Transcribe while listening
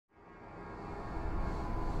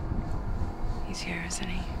He's here, isn't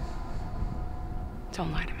he?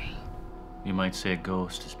 Don't lie to me. You might say a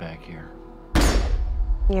ghost is back here.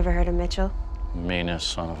 You ever heard of Mitchell? Meanest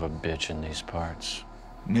son of a bitch in these parts.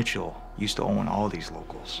 Mitchell used to own all these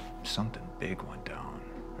locals. Something big went down.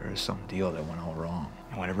 There was some deal that went all wrong.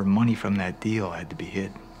 And whatever money from that deal had to be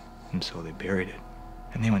hid. And so they buried it.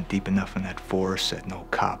 And they went deep enough in that forest that no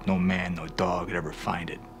cop, no man, no dog could ever find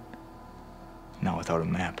it. Not without a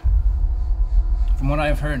map. From what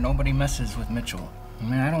I've heard, nobody messes with Mitchell. I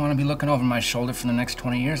mean, I don't want to be looking over my shoulder for the next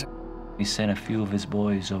 20 years. He sent a few of his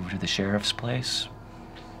boys over to the sheriff's place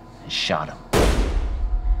and shot him.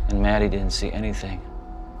 And Maddie didn't see anything.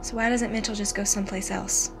 So why doesn't Mitchell just go someplace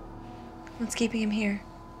else? What's keeping him here?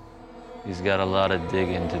 He's got a lot of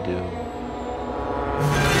digging to do.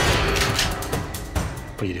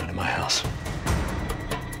 What are you doing in my house?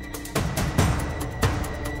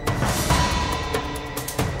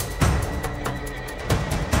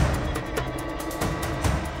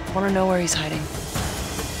 I want to know where he's hiding.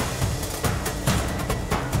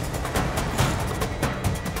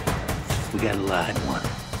 We got a live one.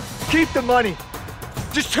 Keep the money.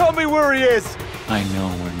 Just tell me where he is. I know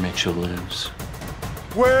where Mitchell lives.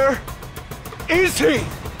 Where is he?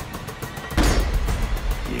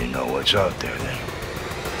 You know what's out there then.